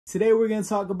Today we're going to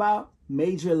talk about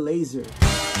Major Lazer.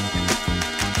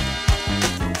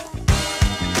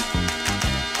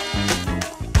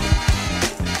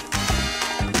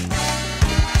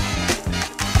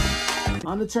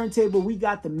 On the turntable, we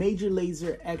got the Major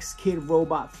Lazer X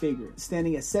KidRobot figure.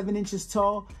 Standing at 7 inches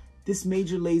tall, this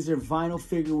Major Lazer vinyl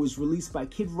figure was released by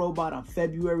KidRobot on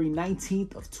February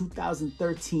 19th of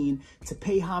 2013 to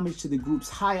pay homage to the group's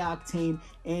high-octane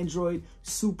android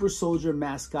super soldier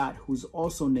mascot, who's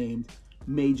also named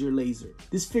Major Lazer.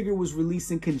 This figure was released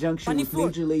in conjunction with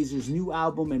Major Lazer's new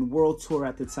album and world tour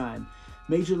at the time.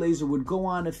 Major Lazer would go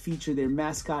on to feature their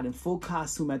mascot in full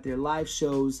costume at their live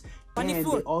shows, and they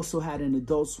also had an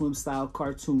Adult Swim style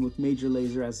cartoon with Major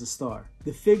Lazer as the star.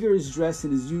 The figure is dressed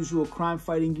in his usual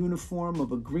crime-fighting uniform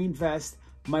of a green vest,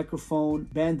 microphone,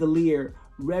 bandolier,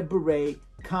 red beret,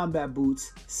 combat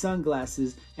boots,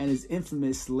 sunglasses, and his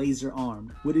infamous laser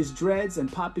arm. With his dreads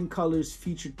and popping colors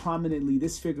featured prominently,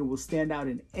 this figure will stand out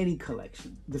in any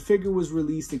collection. The figure was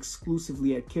released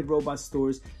exclusively at KidRobot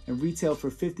stores and retailed for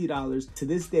 $50. To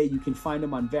this day, you can find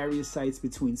them on various sites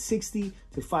between $60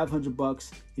 to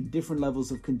 $500 in different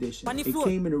levels of condition. It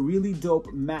came in a really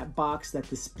dope matte box that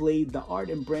displayed the art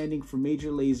and branding for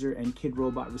Major Lazer and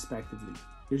KidRobot respectively.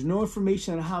 There's no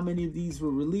information on how many of these were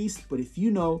released, but if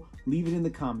you know, leave it in the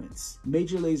comments.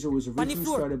 Major Lazer was originally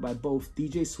started by both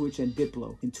DJ Switch and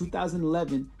Diplo. In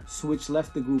 2011, Switch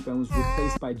left the group and was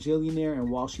replaced by Jillionaire and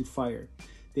Walshy Fire.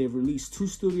 They have released 2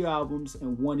 studio albums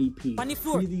and 1 EP.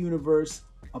 Free the Universe,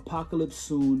 Apocalypse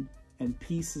Soon, and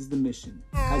Peace is the Mission.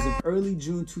 As of early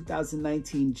June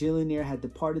 2019, Jillionaire had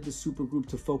departed the supergroup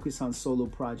to focus on solo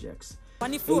projects.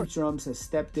 Ape Drums has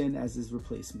stepped in as his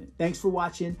replacement. Thanks for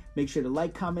watching. Make sure to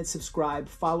like, comment, subscribe.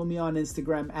 Follow me on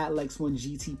Instagram at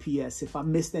LexOneGTPS. If I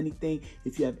missed anything,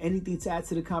 if you have anything to add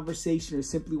to the conversation or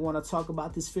simply want to talk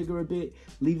about this figure a bit,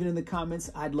 leave it in the comments.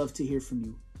 I'd love to hear from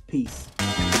you. Peace.